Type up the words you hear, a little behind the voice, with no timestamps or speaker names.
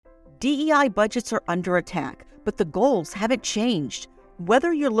DEI budgets are under attack, but the goals haven't changed.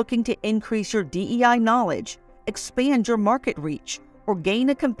 Whether you're looking to increase your DEI knowledge, expand your market reach, or gain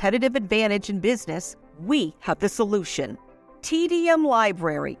a competitive advantage in business, we have the solution. TDM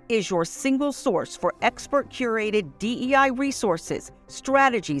Library is your single source for expert-curated DEI resources,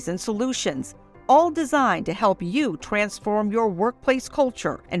 strategies, and solutions, all designed to help you transform your workplace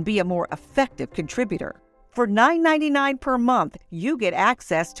culture and be a more effective contributor. For $9.99 per month, you get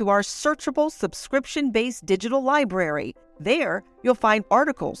access to our searchable subscription-based digital library. There, you'll find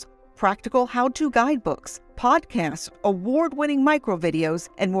articles, practical how-to guidebooks, podcasts, award-winning microvideos,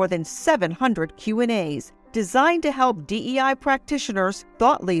 and more than 700 Q&As, designed to help DEI practitioners,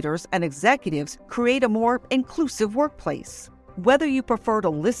 thought leaders, and executives create a more inclusive workplace. Whether you prefer to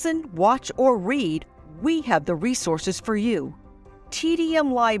listen, watch, or read, we have the resources for you.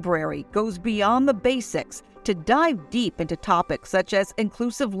 TDM Library goes beyond the basics to dive deep into topics such as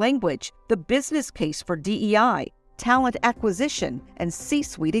inclusive language, the business case for DEI, talent acquisition, and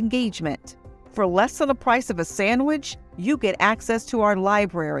C-suite engagement. For less than the price of a sandwich, you get access to our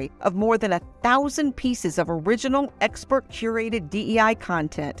library of more than 1,000 pieces of original, expert-curated DEI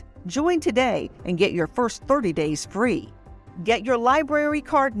content. Join today and get your first 30 days free. Get your library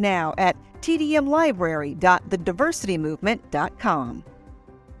card now at tdmlibrary.thediversitymovement.com.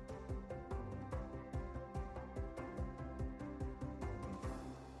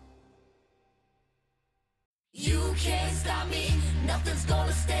 You can't stop me, nothing's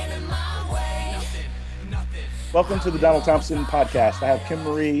gonna stand in my way. Nothing. Welcome to the Donald Thompson podcast. I have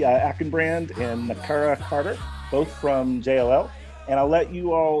Kimarie Ankenbrand and Nakira Carter, both from JLL. And I'll let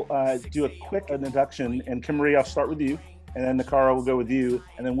you all do a quick introduction. And Kimarie, I'll start with you. And then Nakira will go with you.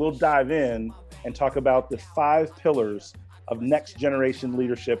 And then we'll dive in and talk about the 5 pillars of next generation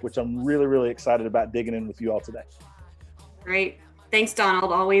leadership, which I'm really, really excited about digging in with you all today. Great. Thanks,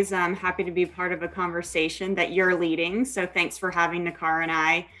 Donald. Always happy to be part of a conversation that you're leading. So thanks for having Nakira and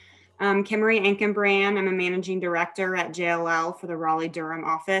I. Kimarie Ankenbrand. I'm a managing director at JLL for the Raleigh-Durham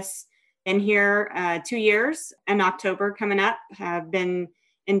office. Been here 2 years in October coming up. Have been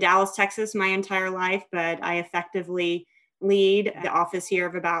in Dallas, Texas my entire life, but I effectively lead the office here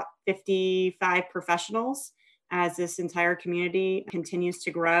of about 55 professionals as this entire community continues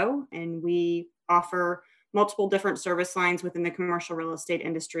to grow. And we offer multiple different service lines within the commercial real estate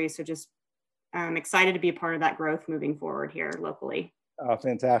industry. So just excited to be a part of that growth moving forward here locally.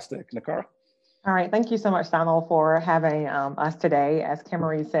 Fantastic. Nakira? All right. Thank you so much, Donald, for having us today. As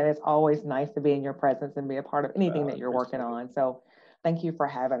Kimarie said, it's always nice to be in your presence and be a part of anything that you're working on. So thank you for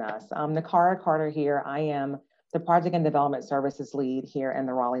having us. Nakira Carter here. I am the Project and Development Services Lead here in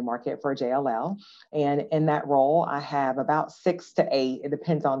the Raleigh market for JLL. And in that role, I have about 6 to 8. It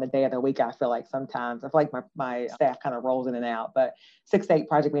depends on the day of the week, I feel like sometimes. I feel like my staff kind of rolls in and out, but 6 to 8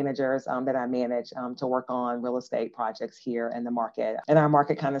 project managers that I manage to work on real estate projects here in the market. And our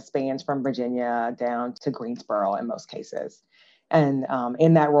market kind of spans from Virginia down to Greensboro in most cases. And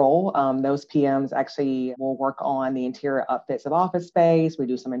in that role, those PMs actually will work on the interior upfits of office space. We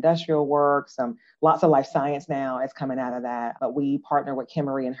do some industrial work, lots of life science now is coming out of that. But we partner with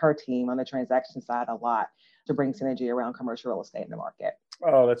Kimarie and her team on the transaction side a lot to bring synergy around commercial real estate in the market.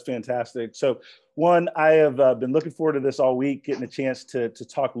 Oh, that's fantastic. So one, I have been looking forward to this all week, getting a chance to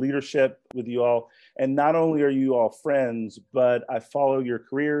talk leadership with you all. And not only are you all friends, but I follow your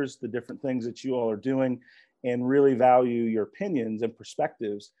careers, the different things that you all are doing, and really value your opinions and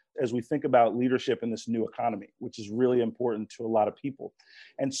perspectives as we think about leadership in this new economy, which is really important to a lot of people.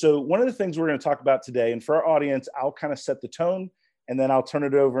 And so one of the things we're going to talk about today, and for our audience, I'll kind of set the tone, and then I'll turn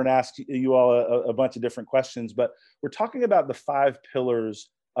it over and ask you all a bunch of different questions. But we're talking about the 5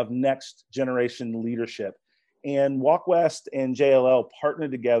 pillars of next generation leadership. And Walk West and JLL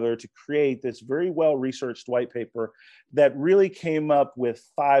partnered together to create this very well-researched white paper that really came up with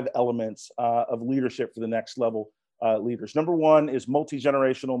 5 elements of leadership for the next level leaders. Number 1 is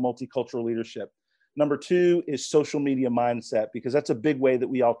multi-generational, multicultural leadership. Number 2 is social media mindset, because that's a big way that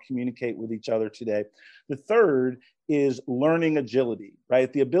we all communicate with each other today. The third is learning agility,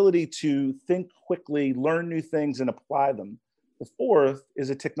 right? The ability to think quickly, learn new things, and apply them. The fourth is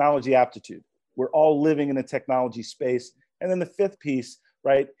a technology aptitude. We're all living in a technology space. And then the 5th piece,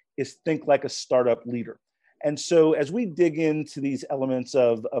 right, is think like a startup leader. And so as we dig into these elements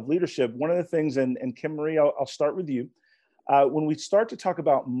of leadership, one of the things, and Kimarie, I'll start with you. When we start to talk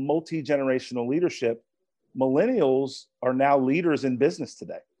about multi-generational leadership, millennials are now leaders in business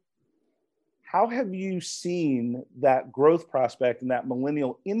today. How have you seen that growth prospect and that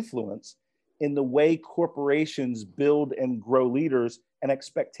millennial influence in the way corporations build and grow leaders and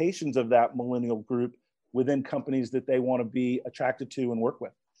expectations of that millennial group within companies that they want to be attracted to and work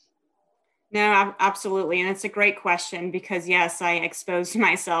with? No, absolutely. And it's a great question because, yes, I exposed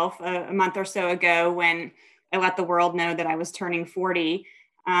myself a month or so ago when I let the world know that I was turning 40.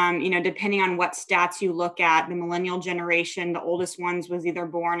 Depending on what stats you look at, the millennial generation, the oldest ones was either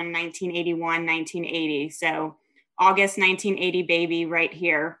born in 1981, 1980. So August 1980 baby right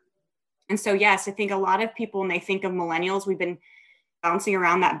here. And so, yes, I think a lot of people, when they think of millennials, we've been bouncing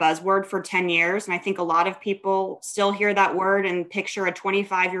around that buzzword for 10 years. And I think a lot of people still hear that word and picture a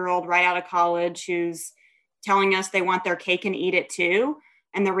 25-year-old right out of college who's telling us they want their cake and eat it too.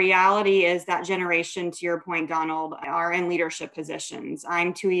 And the reality is that generation, to your point, Donald, are in leadership positions.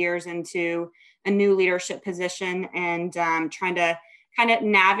 I'm 2 years into a new leadership position and trying to kind of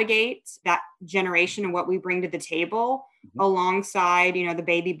navigate that generation and what we bring to the table alongside, the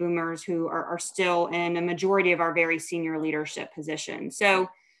baby boomers who are still in a majority of our very senior leadership positions. So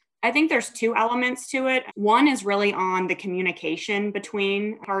I think there's two elements to it. One is really on the communication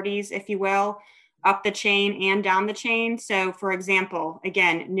between parties, if you will, up the chain and down the chain. So for example,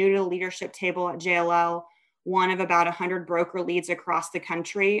 again, new to the leadership table at JLL, one of about 100 broker leads across the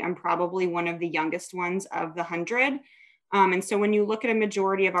country. I'm probably one of the youngest ones of the 100. And so when you look at a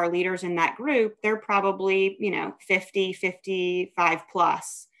majority of our leaders in that group, they're probably, 50, 55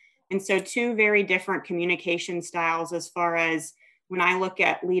 plus. And so two very different communication styles as far as when I look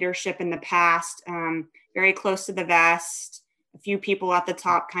at leadership in the past, very close to the vest, a few people at the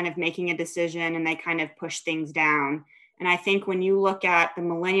top kind of making a decision and they kind of push things down. And I think when you look at the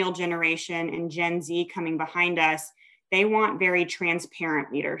millennial generation and Gen Z coming behind us, they want very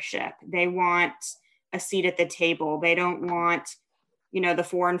transparent leadership. They want a seat at the table. They don't want, the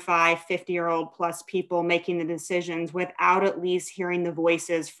 4 and 5, 50-year-old plus people making the decisions without at least hearing the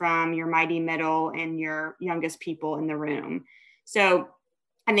voices from your mighty middle and your youngest people in the room. So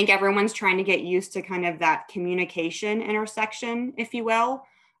I think everyone's trying to get used to kind of that communication intersection, if you will,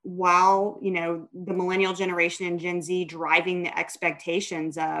 while, the millennial generation and Gen Z driving the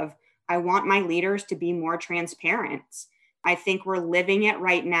expectations of, I want my leaders to be more transparent. I think we're living it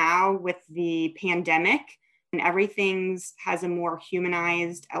right now with the pandemic and everything's has a more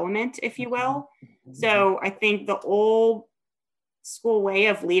humanized element, if you will. So I think the old school way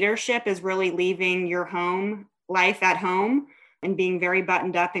of leadership is really leaving your home life at home and being very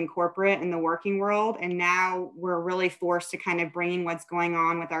buttoned up in corporate and the working world. And now we're really forced to kind of bringing what's going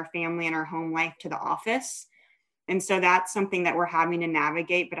on with our family and our home life to the office. And so that's something that we're having to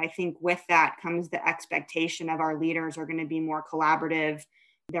navigate. But I think with that comes the expectation of our leaders are going to be more collaborative.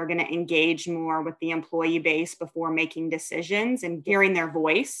 They're going to engage more with the employee base before making decisions and hearing their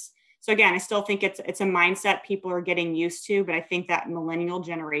voice. So again, I still think it's a mindset people are getting used to, but I think that millennial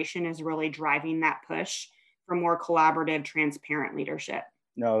generation is really driving that push for more collaborative, transparent leadership.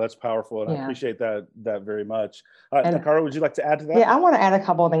 No, that's powerful. And I appreciate that very much. And Nakira, would you like to add to that? Yeah, I want to add a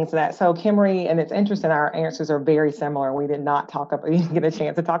couple of things to that. So Kimarie, and it's interesting, our answers are very similar. We did not we didn't get a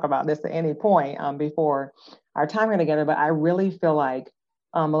chance to talk about this at any point before our time here together, but I really feel like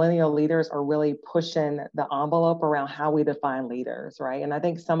millennial leaders are really pushing the envelope around how we define leaders, right? And I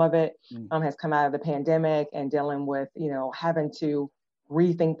think some of it has come out of the pandemic and dealing with, having to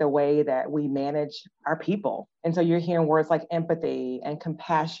rethink the way that we manage our people. And so you're hearing words like empathy and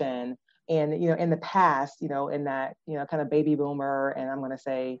compassion. And, in the past, in that, kind of baby boomer, and I'm going to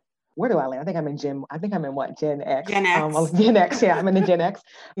say, where do I land? I think I'm in Gen X. Gen X. Gen X, yeah, I'm in the Gen X,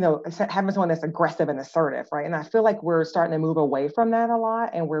 having someone that's aggressive and assertive, right? And I feel like we're starting to move away from that a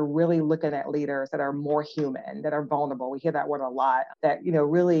lot. And we're really looking at leaders that are more human, that are vulnerable. We hear that word a lot, that,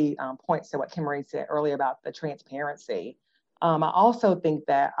 really points to what Kimarie said earlier about the transparency. I also think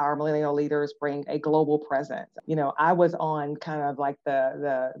that our millennial leaders bring a global presence. I was on kind of like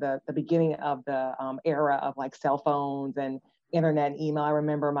the beginning of the era of like cell phones and internet and email. I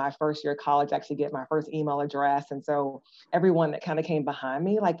remember my first year of college actually get my first email address. And so everyone that kind of came behind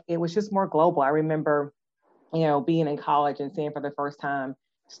me, like it was just more global. I remember, being in college and seeing for the first time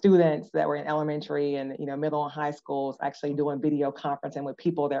students that were in elementary and, middle and high schools actually doing video conferencing with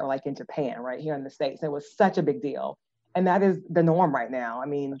people that are like in Japan, right here in the States. It was such a big deal. And that is the norm right now. I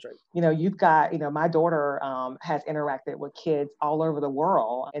mean, right. You've got, my daughter has interacted with kids all over the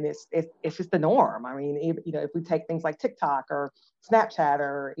world, and it's just the norm. I mean, if we take things like TikTok or Snapchat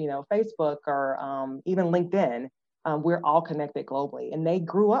or, Facebook or even LinkedIn, we're all connected globally, and they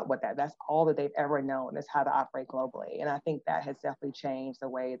grew up with that. That's all that they've ever known is how to operate globally. And I think that has definitely changed the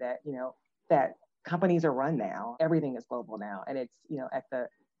way that, that companies are run now. Everything is global now, and it's,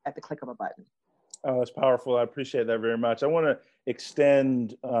 at the click of a button. Oh, that's powerful. I appreciate that very much. I want to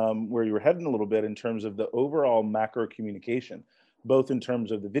extend where you were heading a little bit in terms of the overall macro communication, both in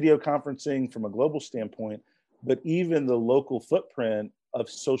terms of the video conferencing from a global standpoint, but even the local footprint of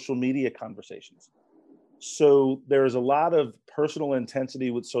social media conversations. So there's a lot of personal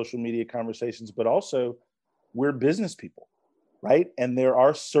intensity with social media conversations, but also we're business people, right? And there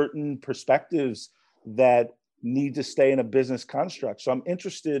are certain perspectives that need to stay in a business construct. So I'm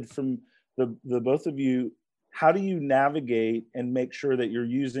interested from the both of you, how do you navigate and make sure that you're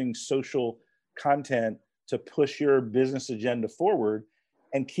using social content to push your business agenda forward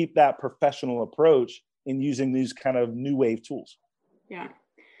and keep that professional approach in using these kind of new wave tools? Yeah.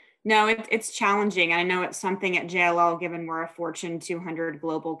 No, it's challenging. I know it's something at JLL, given we're a Fortune 200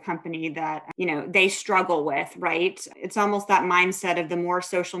 global company, that, they struggle with, right? It's almost that mindset of the more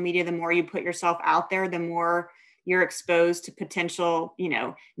social media, the more you put yourself out there, the more you're exposed to potential,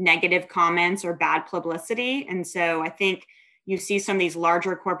 negative comments or bad publicity. And so I think you see some of these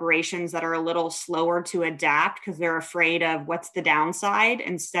larger corporations that are a little slower to adapt because they're afraid of what's the downside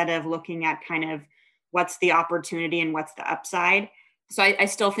instead of looking at kind of what's the opportunity and what's the upside. So I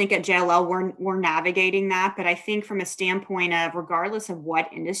still think at JLL, we're navigating that. But I think from a standpoint of regardless of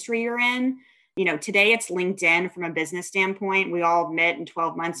what industry you're in, today it's LinkedIn from a business standpoint. We all admit in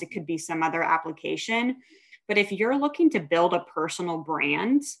 12 months, it could be some other application. But if you're looking to build a personal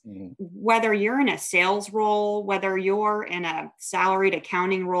brand, whether you're in a sales role, whether you're in a salaried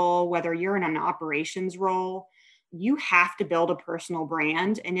accounting role, whether you're in an operations role, you have to build a personal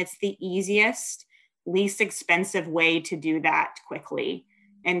brand. And it's the easiest, least expensive way to do that quickly.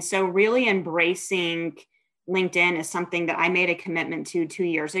 And so really embracing LinkedIn is something that I made a commitment to 2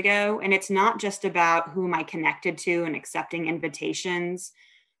 years ago. And it's not just about who am I connected to and accepting invitations,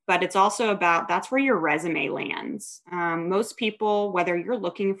 but it's also about that's where your resume lands. Most people, whether you're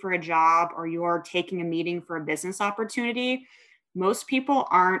looking for a job or you're taking a meeting for a business opportunity, most people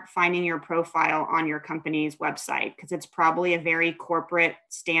aren't finding your profile on your company's website because it's probably a very corporate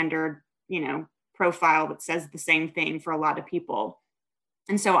standard, profile that says the same thing for a lot of people.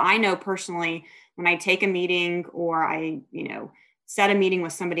 And so I know personally, when I take a meeting or I, set a meeting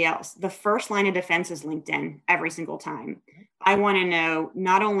with somebody else, the first line of defense is LinkedIn every single time. I want to know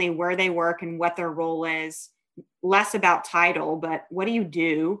not only where they work and what their role is, less about title, but what do you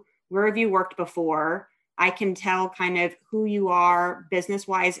do? Where have you worked before? I can tell kind of who you are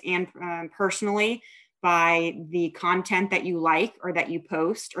business-wise and personally by the content that you like or that you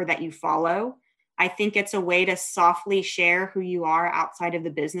post or that you follow. I think it's a way to softly share who you are outside of the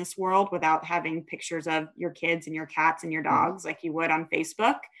business world without having pictures of your kids and your cats and your dogs like you would on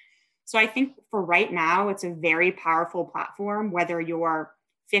Facebook. So I think for right now, it's a very powerful platform, whether you're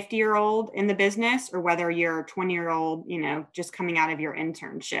 50-year-old in the business or whether you're 20-year-old, just coming out of your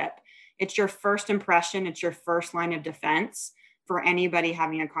internship. It's your first impression. It's your first line of defense for anybody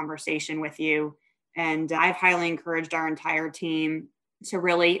having a conversation with you. And I've highly encouraged our entire team to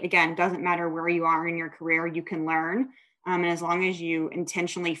really, again, doesn't matter where you are in your career, you can learn. And as long as you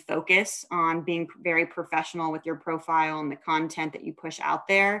intentionally focus on being very professional with your profile and the content that you push out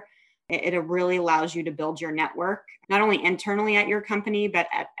there, it really allows you to build your network, not only internally at your company, but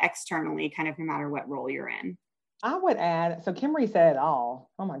externally, kind of no matter what role you're in. I would add, so Kimarie said it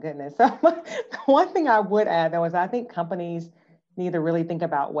all. Oh my goodness. So one thing I would add though is I think companies need to really think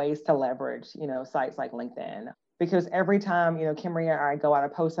about ways to leverage, sites like LinkedIn. Because every time, Kimarie or I go out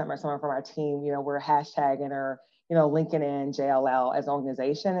and post something or someone from our team, we're hashtagging or, linking in JLL as an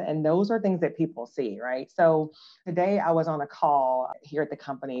organization. And those are things that people see, right? So today I was on a call here at the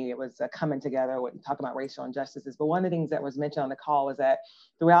company. It was coming together with talking about racial injustices. But one of the things that was mentioned on the call was that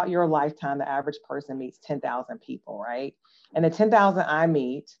throughout your lifetime, the average person meets 10,000 people, right? And the 10,000 I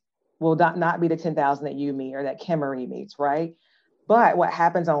meet will not be the 10,000 that you meet or that Kimarie meets, right? But what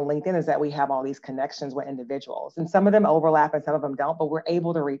happens on LinkedIn is that we have all these connections with individuals and some of them overlap and some of them don't, but we're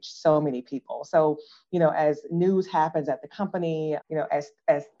able to reach so many people. So, as news happens at the company,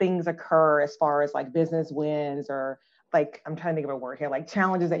 as things occur as far as like business wins or like, I'm trying to think of a word here, like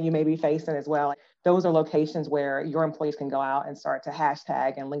challenges that you may be facing as well. Those are locations where your employees can go out and start to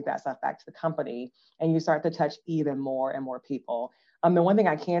hashtag and link that stuff back to the company. And you start to touch even more and more people. The one thing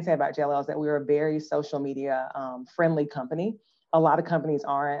I can say about JLL is that we're a very social media friendly company. A lot of companies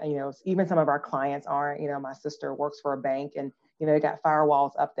aren't, even some of our clients aren't. My sister works for a bank and, they got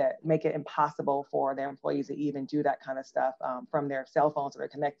firewalls up that make it impossible for their employees to even do that kind of stuff from their cell phones or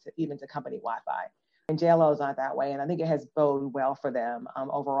connect even to company Wi-Fi. And JLL is not that way. And I think it has boded well for them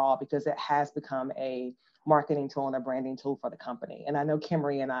overall because it has become a marketing tool and a branding tool for the company. And I know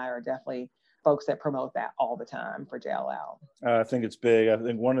Kimarie and I are definitely folks that promote that all the time for JLL. I think it's big. I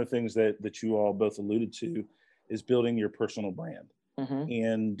think one of the things that you all both alluded to is building your personal brand.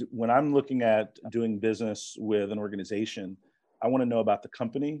 And when I'm looking at doing business with an organization, I want to know about the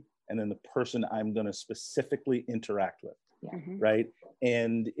company and then the person I'm going to specifically interact with. Yeah. Right.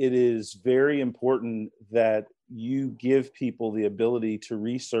 And it is very important that you give people the ability to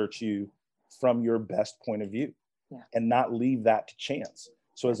research you from your best point of view and not leave that to chance.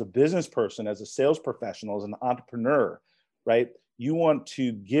 So as a business person, as a sales professional, as an entrepreneur, right, you want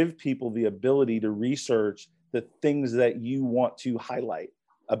to give people the ability to research the things that you want to highlight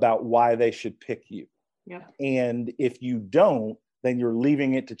about why they should pick you. And if you don't, then you're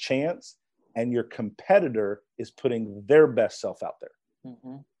leaving it to chance, and your competitor is putting their best self out there.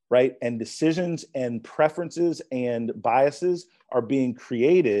 Right. And decisions and preferences and biases are being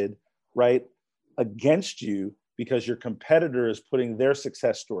created, right, against you because your competitor is putting their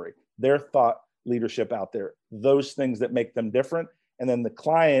success story, their thought leadership out there, those things that make them different. And then the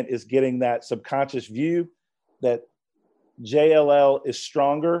client is getting that subconscious view that JLL is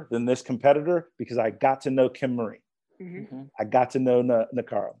stronger than this competitor because I got to know Kimarie. I got to know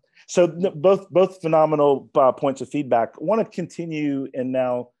Nakira. So both phenomenal points of feedback. I want to continue and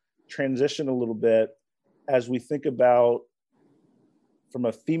now transition a little bit as we think about, from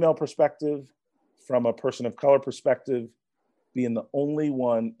a female perspective, from a person of color perspective, being the only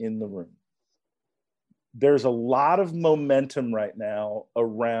one in the room. There's a lot of momentum right now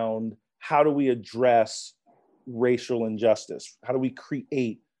around how do we address racial injustice? How do we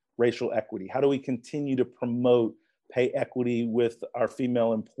create racial equity? How do we continue to promote pay equity with our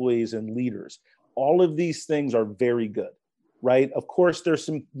female employees and leaders? All of these things are very good, right? Of course, there's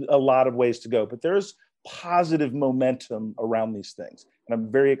a lot of ways to go, but there's positive momentum around these things. And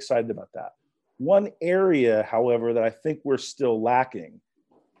I'm very excited about that. One area, however, that I think we're still lacking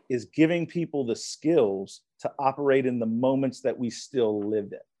is giving people the skills to operate in the moments that we still live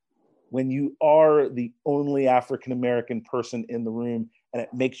in. When you are the only African-American person in the room and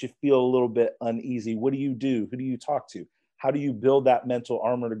it makes you feel a little bit uneasy, what do you do? Who do you talk to? How do you build that mental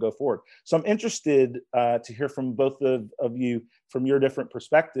armor to go forward? So I'm interested to hear from both of you from your different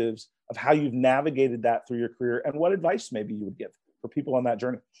perspectives of how you've navigated that through your career and what advice maybe you would give for people on that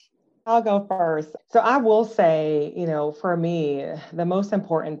journey. I'll go first. So I will say, for me, the most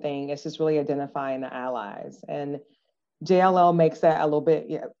important thing is just really identifying the allies. And JLL makes that a little bit,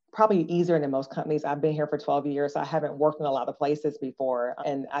 probably easier than most companies. I've been here for 12 years. So I haven't worked in a lot of places before.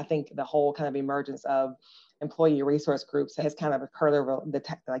 And I think the whole kind of emergence of employee resource groups has kind of occurred over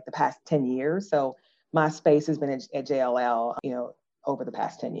the past 10 years. So my space has been at JLL, over the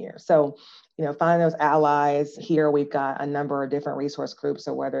past 10 years. So, finding those allies here, we've got a number of different resource groups.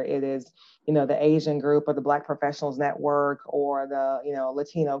 So whether it is, the Asian group or the Black Professionals Network or the,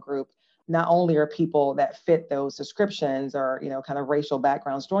 Latino group, not only are people that fit those descriptions or, kind of racial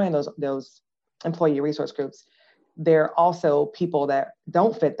backgrounds joining those employee resource groups, they're also people that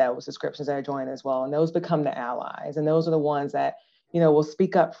don't fit those descriptions that are joining as well. And those become the allies. And those are the ones that, will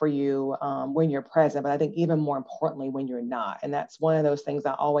speak up for you when you're present, but I think even more importantly, when you're not. And that's one of those things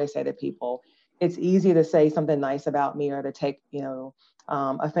I always say to people. It's easy to say something nice about me or to take,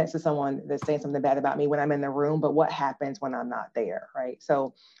 offense to someone that's saying something bad about me when I'm in the room, but what happens when I'm not there, right?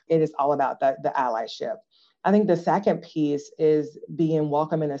 So it is all about the allyship. I think the second piece is being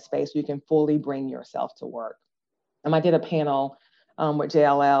welcome in a space where you can fully bring yourself to work. I did a panel with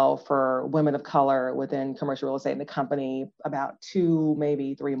JLL for women of color within commercial real estate in the company about 2,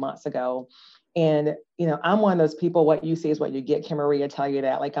 maybe 3 months ago. And, I'm one of those people, what you see is what you get. Kimarie will tell you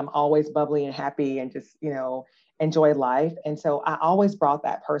that, like, I'm always bubbly and happy and just, enjoy life. And so I always brought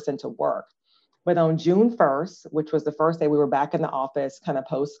that person to work. But on June 1st, which was the first day we were back in the office, kind of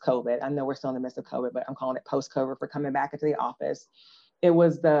post-COVID, I know we're still in the midst of COVID, but I'm calling it post-COVID for coming back into the office. It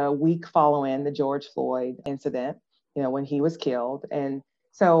was the week following the George Floyd incident, when he was killed. And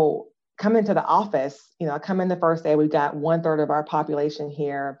so coming to the office, I come in the first day, we've got 1/3 of our population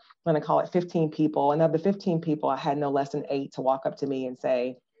here. I'm going to call it 15 people. And of the 15 people, I had no less than 8 to walk up to me and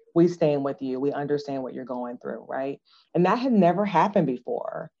say, we stand with you. We understand what you're going through, right? And that had never happened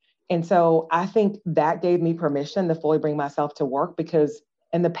before. And so I think that gave me permission to fully bring myself to work, because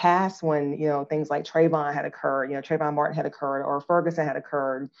in the past, when, things like Trayvon had occurred, Trayvon Martin had occurred, or Ferguson had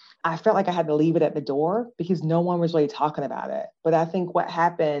occurred, I felt like I had to leave it at the door because no one was really talking about it. But I think what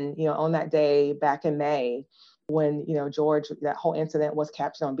happened, on that day back in May, when, George, that whole incident was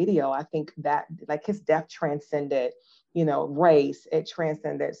captured on video, I think that, like, his death transcended, race, it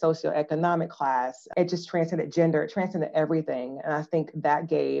transcended socioeconomic class, it just transcended gender, it transcended everything. And I think that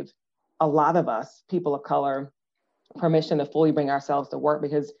gave a lot of us, people of color, permission to fully bring ourselves to work,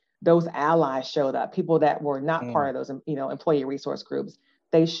 because those allies showed up. People that were not part of those, employee resource groups,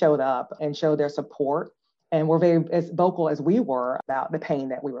 they showed up and showed their support And we're very as vocal as we were about the pain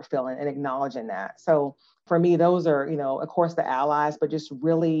that we were feeling and acknowledging that. So for me, those are, of course, the allies, but just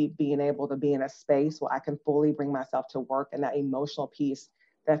really being able to be in a space where I can fully bring myself to work, and that emotional piece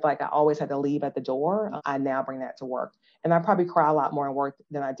that I feel like I always had to leave at the door, I now bring that to work. And I probably cry a lot more in work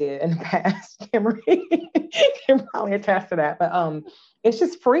than I did in the past. Kimarie can probably attest to that. But it's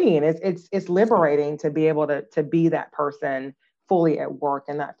just freeing. It's liberating to be able to be that person fully at work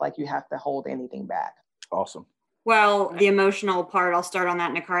and not feel like you have to hold anything back. Awesome. Well, the emotional part, I'll start on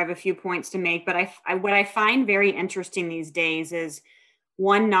that, Nakira. I have a few points to make, but what I find very interesting these days is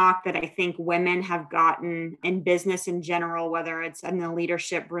one knock that I think women have gotten in business in general, whether it's in the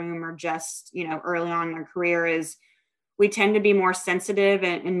leadership room or just, early on in their career, is we tend to be more sensitive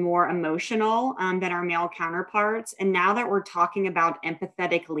and more emotional than our male counterparts. And now that we're talking about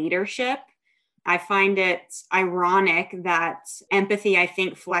empathetic leadership, I find it ironic that empathy, I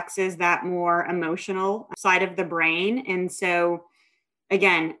think, flexes that more emotional side of the brain. And so,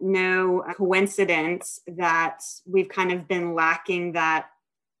 again, no coincidence that we've kind of been lacking that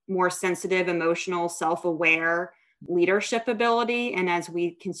more sensitive, emotional, self-aware leadership ability. And as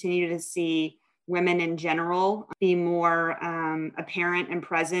we continue to see women in general be more apparent and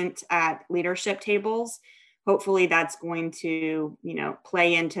present at leadership tables, hopefully that's going to,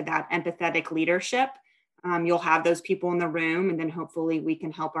 play into that empathetic leadership. You'll have those people in the room, and then hopefully we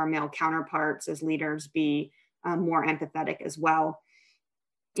can help our male counterparts as leaders be more empathetic as well.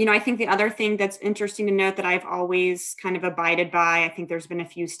 I think the other thing that's interesting to note that I've always kind of abided by, I think there's been a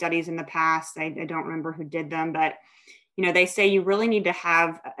few studies in the past, I don't remember who did them, but they say you really need to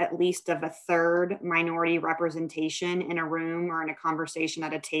have at least of a third minority representation in a room or in a conversation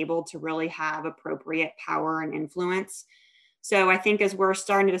at a table to really have appropriate power and influence. So I think as we're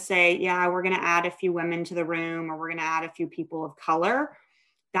starting to say, yeah, we're going to add a few women to the room, or we're going to add a few people of color,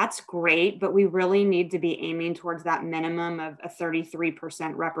 that's great, but we really need to be aiming towards that minimum of a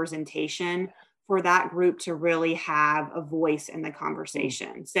 33% representation for that group to really have a voice in the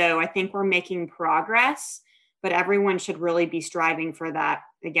conversation. So I think we're making progress, but everyone should really be striving for that,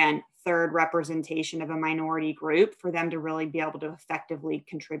 again, third representation of a minority group for them to really be able to effectively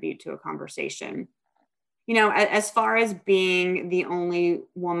contribute to a conversation. As far as being the only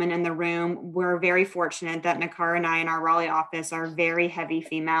woman in the room, we're very fortunate that Nakira and I in our Raleigh office are very heavy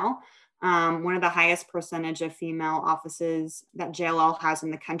female. One of the highest percentage of female offices that JLL has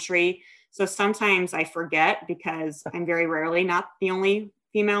in the country. So sometimes I forget because I'm very rarely not the only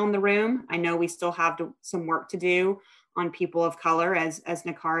female in the room. I know we still have some work to do on people of color, as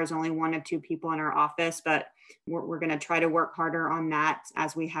Nakira is only one of two people in our office, but we're going to try to work harder on that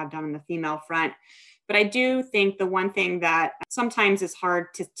as we have done on the female front. But I do think the one thing that sometimes is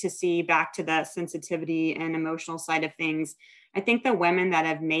hard to see back to the sensitivity and emotional side of things, I think the women that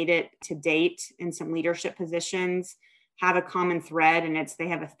have made it to date in some leadership positions have a common thread, and it's they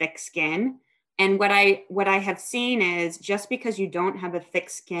have a thick skin. And what I have seen is just because you don't have a thick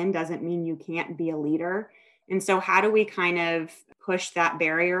skin doesn't mean you can't be a leader. And so how do we kind of push that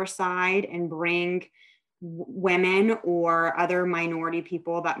barrier aside and bring women or other minority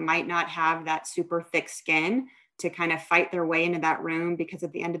people that might not have that super thick skin to kind of fight their way into that room? Because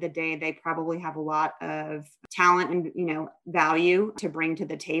at the end of the day, they probably have a lot of talent and, value to bring to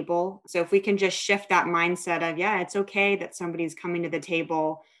the table. So if we can just shift that mindset of, yeah, it's okay that somebody's coming to the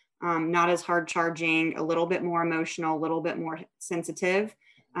table, not as hard charging, a little bit more emotional, a little bit more sensitive.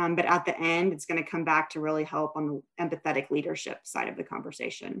 But at the end, it's going to come back to really help on the empathetic leadership side of the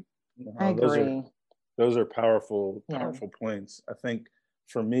conversation. I agree. Those are powerful points. I think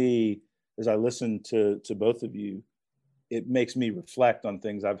for me, as I listen to both of you, it makes me reflect on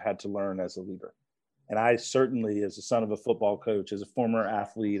things I've had to learn as a leader. And I certainly, as a son of a football coach, as a former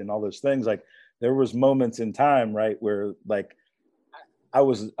athlete and all those things, like there was moments in time, right, where like I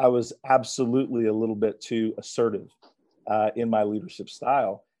was absolutely a little bit too assertive in my leadership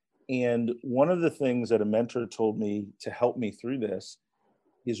style. And one of the things that a mentor told me to help me through this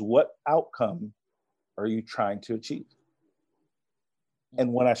is, what outcome are you trying to achieve?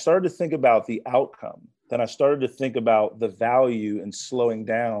 And when I started to think about the outcome, then I started to think about the value in slowing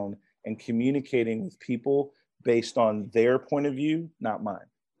down and communicating with people based on their point of view, not mine.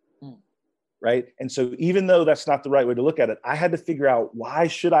 Right. And so even though that's not the right way to look at it, I had to figure out, why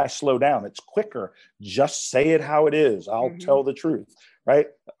should I slow down? It's quicker. Just say it how it is. I'll tell the truth. Right.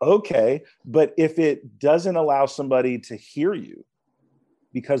 Okay. But if it doesn't allow somebody to hear you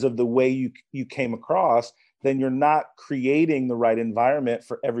because of the way you came across, then you're not creating the right environment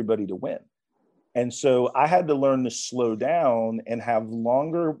for everybody to win. And so I had to learn to slow down and have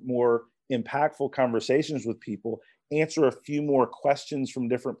longer, more impactful conversations with people answer a few more questions from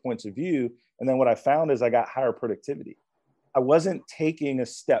different points of view. And then what I found is I got higher productivity. I wasn't taking a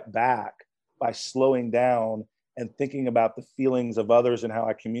step back by slowing down and thinking about the feelings of others and how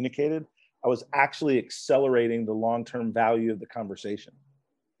I communicated. I was actually accelerating the long-term value of the conversation.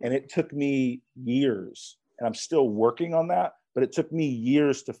 And it took me years, and I'm still working on that, but it took me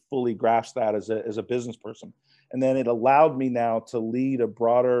years to fully grasp that as a business person. And then it allowed me now to lead a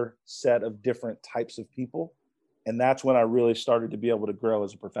broader set of different types of people. And that's when I really started to be able to grow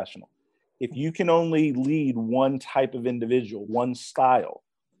as a professional. If you can only lead one type of individual, one style,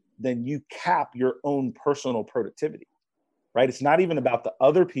 then you cap your own personal productivity, right? It's not even about the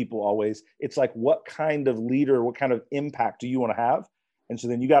other people always. It's like, what kind of leader, what kind of impact do you want to have? And so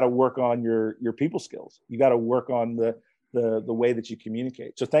then you got to work on your people skills. You got to work on the way that you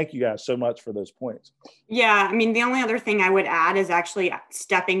communicate. So thank you guys so much for those points. Yeah, I mean, the only other thing I would add is actually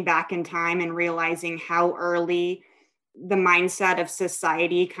stepping back in time and realizing how early the mindset of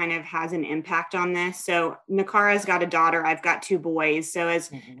society kind of has an impact on this. So Nakara's got a daughter, I've got two boys. So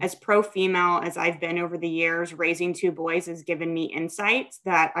as pro-female as I've been over the years, raising two boys has given me insights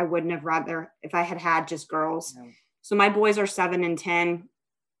that I wouldn't have rather if I had had just girls. No. So my boys are 7 and 10,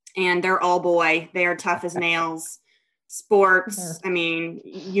 and they're all boy. They are tough as nails, sports, I mean,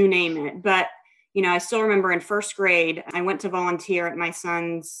 you name it. But, you know, I still remember in first grade, I went to volunteer at my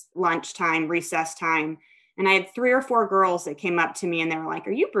son's lunchtime, recess time. And I had 3 or 4 girls that came up to me and they were like,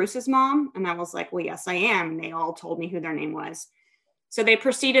 "Are you Bruce's mom?" And I was like, "Well, yes, I am." And they all told me who their name was. So they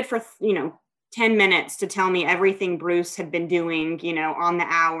proceeded for, 10 minutes to tell me everything Bruce had been doing, on the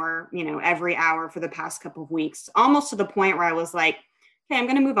hour, every hour for the past couple of weeks, almost to the point where I was like, okay, I'm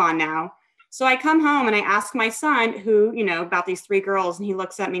going to move on now. So I come home and I ask my son who, about these 3 girls, and he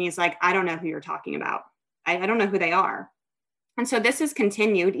looks at me and he's like, "I don't know who you're talking about. I don't know who they are." And so this has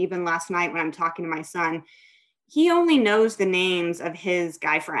continued even last night when I'm talking to my son. He only knows the names of his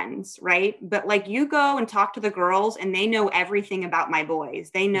guy friends, right? But like, you go and talk to the girls and they know everything about my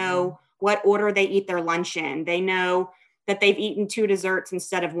boys. They know what order they eat their lunch in. They know that they've eaten 2 desserts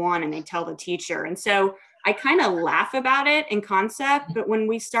instead of 1, and they tell the teacher. And so I kind of laugh about it in concept, but when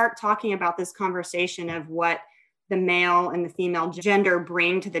we start talking about this conversation of what the male and the female gender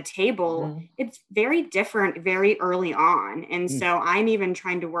bring to the table, it's very different very early on. And so I'm even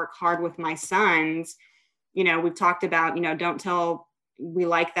trying to work hard with my sons. We've talked about, don't tell we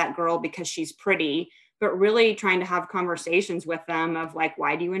like that girl because she's pretty, but really trying to have conversations with them of like,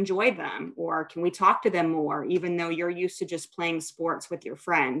 why do you enjoy them? Or can we talk to them more, even though you're used to just playing sports with your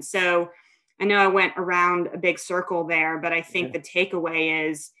friends? So I know I went around a big circle there, but I think the takeaway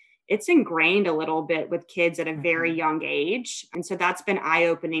is it's ingrained a little bit with kids at a very young age. And so that's been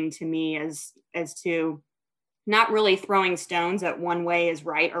eye-opening to me as to not really throwing stones at one way is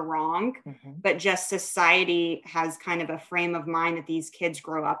right or wrong, but just society has kind of a frame of mind that these kids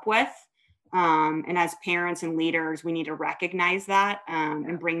grow up with. And as parents and leaders, we need to recognize that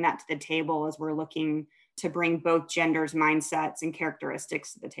and bring that to the table as we're looking to bring both genders' mindsets and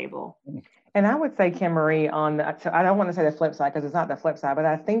characteristics to the table. And I would say, Kimarie, so I don't want to say the flip side because it's not the flip side, but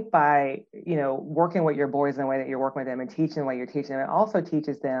I think by, working with your boys in the way that you're working with them and teaching the way you're teaching them, it also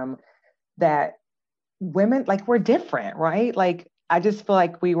teaches them that women, like, we're different, right? Like, I just feel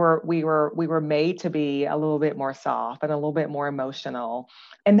like we were made to be a little bit more soft and a little bit more emotional,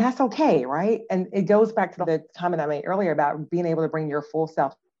 and that's okay, right? And it goes back to the comment I made earlier about being able to bring your full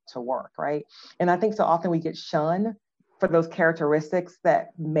self to work, right? And I think so often we get shunned for those characteristics that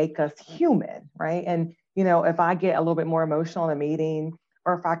make us human, right? And, if I get a little bit more emotional in a meeting,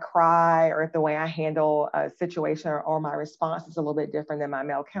 or if I cry, or if the way I handle a situation or my response is a little bit different than my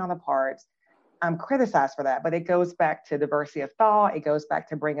male counterparts, I'm criticized for that. But it goes back to diversity of thought. It goes back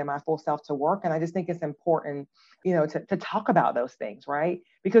to bringing my full self to work. And I just think it's important, to talk about those things, right?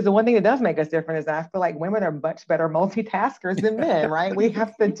 Because the one thing that does make us different is that I feel like women are much better multitaskers than men, right? We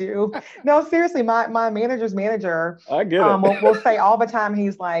have to no, seriously, my manager's manager I get it. will say all the time,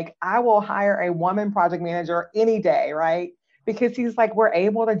 he's like, "I will hire a woman project manager any day," right? Because he's like, we're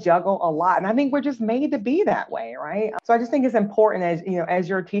able to juggle a lot. And I think we're just made to be that way, right? So I just think it's important as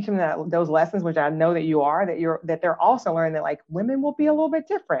you're teaching those lessons, which I know that you are, that they're also learning that like women will be a little bit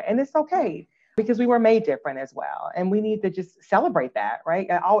different, and it's okay because we were made different as well. And we need to just celebrate that, right?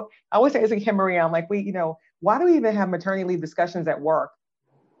 I always say as a Kimarie, I'm like, why do we even have maternity leave discussions at work?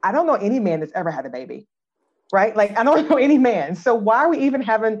 I don't know any man that's ever had a baby, right? Like, I don't know any man. So why are we even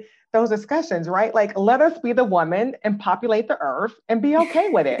having those discussions, right? Like, let us be the woman and populate the earth and be okay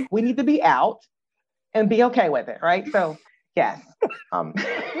with it. We need to be out and be okay with it, right? So Yes.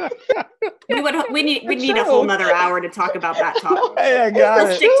 We need a whole nother hour to talk about that topic. Hey, I got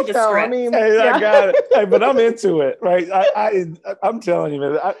Let's it. stick to the So, script. Hey, yeah. I got it. Hey, but I'm into it, right? I'm telling you,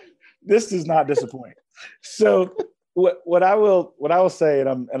 man, this does not disappoint. So what I will say,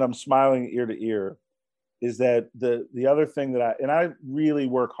 and I'm smiling ear to ear, is that the other thing that I really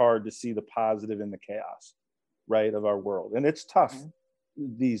work hard to see the positive in the chaos, right, of our world, and it's tough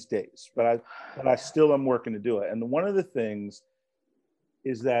these days, but I still am working to do it. And one of the things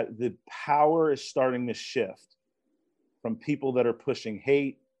is that the power is starting to shift from people that are pushing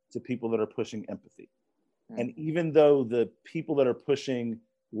hate to people that are pushing empathy. And even though the people that are pushing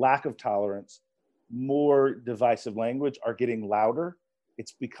lack of tolerance, more divisive language are getting louder,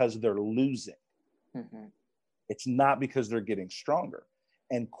 it's because they're losing. It's not because they're getting stronger.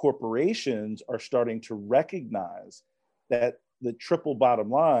 And corporations are starting to recognize that the triple bottom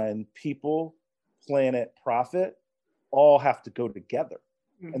line, people, planet, profit, all have to go together.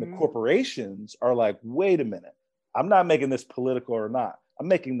 And the corporations are like, wait a minute, I'm not making this political or not. I'm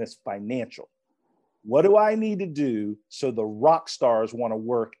making this financial. What do I need to do so the rock stars want to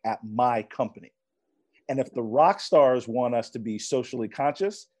work at my company? And if the rock stars want us to be socially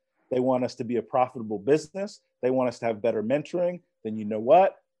conscious, they want us to be a profitable business, they want us to have better mentoring, then you know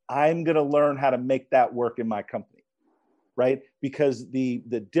what? I'm going to learn how to make that work in my company, right? Because the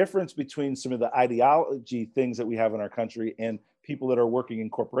difference between some of the ideology things that we have in our country and people that are working in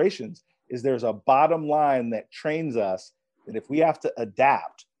corporations is there's a bottom line that trains us that if we have to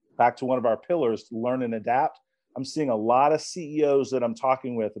adapt, back to one of our pillars, learn and adapt. I'm seeing a lot of CEOs that I'm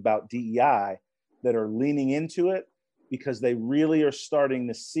talking with about DEI that are leaning into it because they really are starting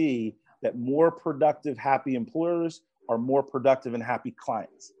to see that more productive, happy employers are more productive and happy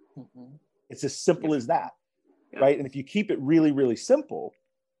clients. It's as simple as that, right? And if you keep it really, really simple,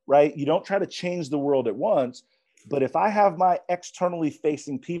 right, you don't try to change the world at once. But if I have my externally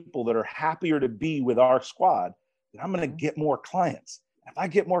facing people that are happier to be with our squad, then I'm going to get more clients. If I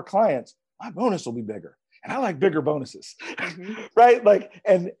get more clients, my bonus will be bigger. And I like bigger bonuses, right? Like,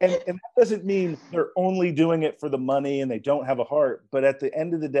 and that doesn't mean they're only doing it for the money and they don't have a heart. But at the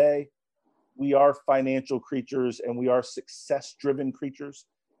end of the day, we are financial creatures and we are success-driven creatures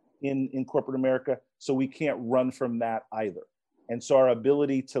in corporate America. So we can't run from that either. And so our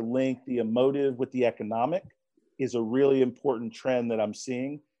ability to link the emotive with the economic is a really important trend that I'm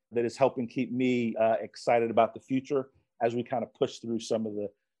seeing that is helping keep me excited about the future as we kind of push through some of the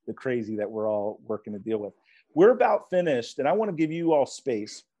crazy that we're all working to deal with. We're about finished, and I want to give you all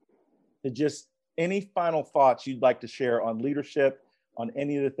space to just any final thoughts you'd like to share on leadership, on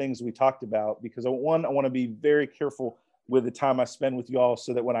any of the things we talked about, because one, I want to be very careful with the time I spend with you all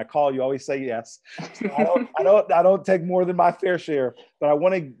so that when I call, you always say yes. So I don't take more than my fair share, but I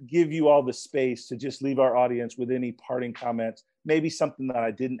want to give you all the space to just leave our audience with any parting comments, maybe something that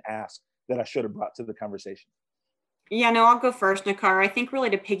I didn't ask that I should have brought to the conversation. Yeah, no, I'll go first, Nakira. I think really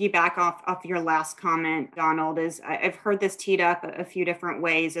to piggyback off your last comment, Donald, is I've heard this teed up a few different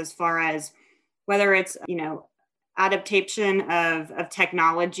ways as far as whether it's, adaptation of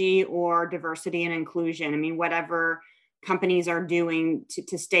technology or diversity and inclusion. I mean, whatever companies are doing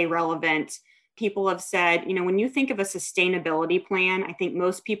to stay relevant. People have said, when you think of a sustainability plan, I think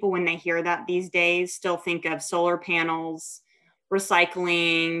most people, when they hear that these days, still think of solar panels,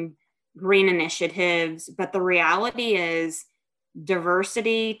 recycling, green initiatives. But the reality is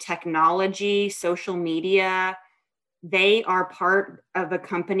diversity, technology, social media, they are part of a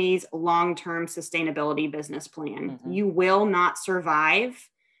company's long-term sustainability business plan. You will not survive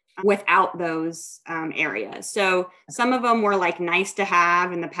without those areas. So some of them were like nice to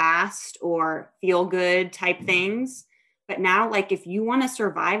have in the past or feel good type things. But now, like if you want to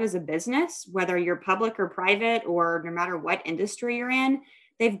survive as a business, whether you're public or private or no matter what industry you're in,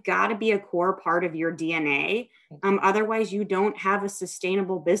 they've got to be a core part of your DNA. Otherwise, you don't have a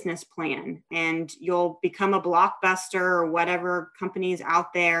sustainable business plan and you'll become a Blockbuster or whatever companies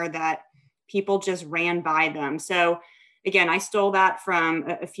out there that people just ran by them. So again, I stole that from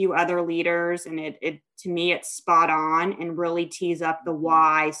a few other leaders, and it to me, it's spot on and really tees up the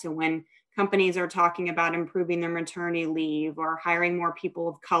why. So when companies are talking about improving their maternity leave or hiring more people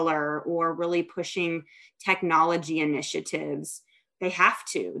of color or really pushing technology initiatives, they have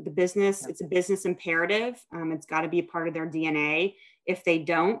to. The business, it's a business imperative. It's got to be a part of their DNA. If they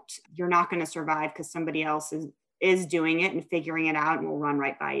don't, you're not going to survive because somebody else is doing it and figuring it out and will run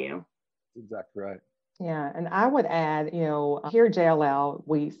right by you. Exactly right. Yeah, and I would add, here at JLL,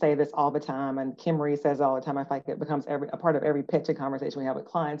 we say this all the time, and Kimarie says all the time. I feel like it becomes a part of every pitching conversation we have with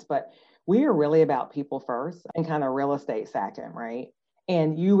clients, but we are really about people first and kind of real estate second, right?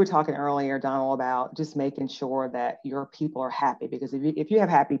 And you were talking earlier, Donald, about just making sure that your people are happy, because if you have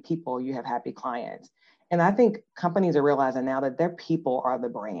happy people, you have happy clients. And I think companies are realizing now that their people are the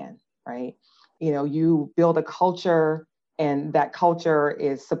brand, right? You build a culture, and that culture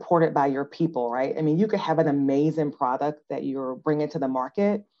is supported by your people, right? I mean, you could have an amazing product that you're bringing to the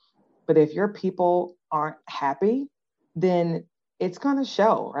market, but if your people aren't happy, then it's going to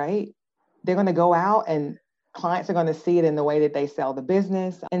show, right? They're going to go out, and clients are going to see it in the way that they sell the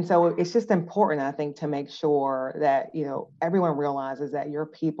business. And so it's just important, I think, to make sure that, everyone realizes that your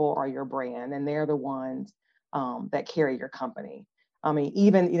people are your brand, and they're the ones that carry your company. I mean,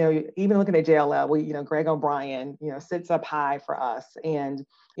 even looking at JLL, Greg O'Brien, sits up high for us, and,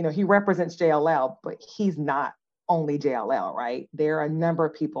 he represents JLL, but he's not only JLL, right? There are a number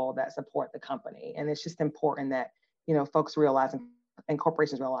of people that support the company. And it's just important that, folks realize and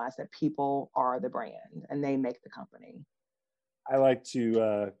corporations realize that people are the brand and they make the company. I like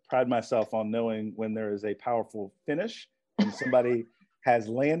to pride myself on knowing when there is a powerful finish and somebody has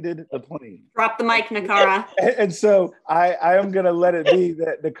landed the plane. Drop the mic, Nakira. And so I am going to let it be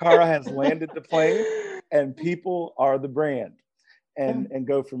that Nakira has landed the plane and people are the brand, and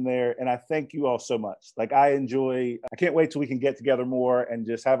go from there. And I thank you all so much. Like, I can't wait till we can get together more and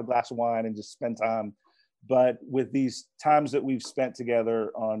just have a glass of wine and just spend time. But with these times that we've spent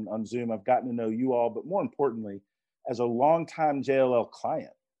together on Zoom, I've gotten to know you all, but more importantly, as a longtime JLL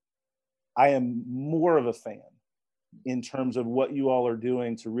client, I am more of a fan in terms of what you all are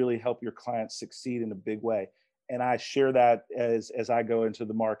doing to really help your clients succeed in a big way. And I share that as I go into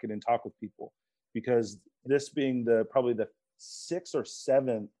the market and talk with people, because this being probably the 6th or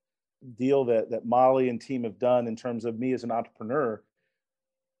 7th deal that Molly and team have done in terms of me as an entrepreneur.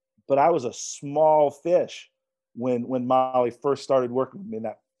 But I was a small fish when Molly first started working with me in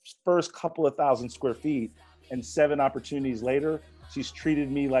that first couple of 1,000 square feet, and 7 opportunities later, she's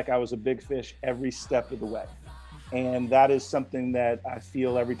treated me like I was a big fish every step of the way. And that is something that I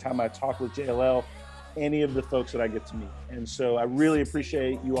feel every time I talk with JLL, any of the folks that I get to meet. And so I really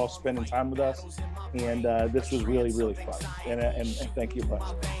appreciate you all spending time with us. And this was really, really fun. And thank you a bunch.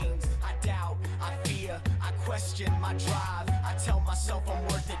 I doubt, I fear, I question my drive. I tell myself I'm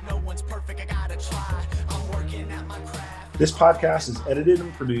worth it. No one's perfect. I gotta try. I'm working at my craft. This podcast is edited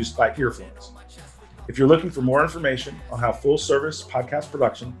and produced by Earfluence. If you're looking for more information on how full service podcast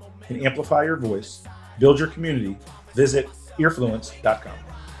production can amplify your voice, build your community, visit earfluence.com.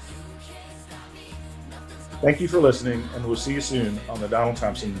 Thank you for listening, and we'll see you soon on the Donald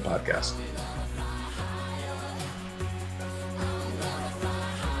Thompson Podcast.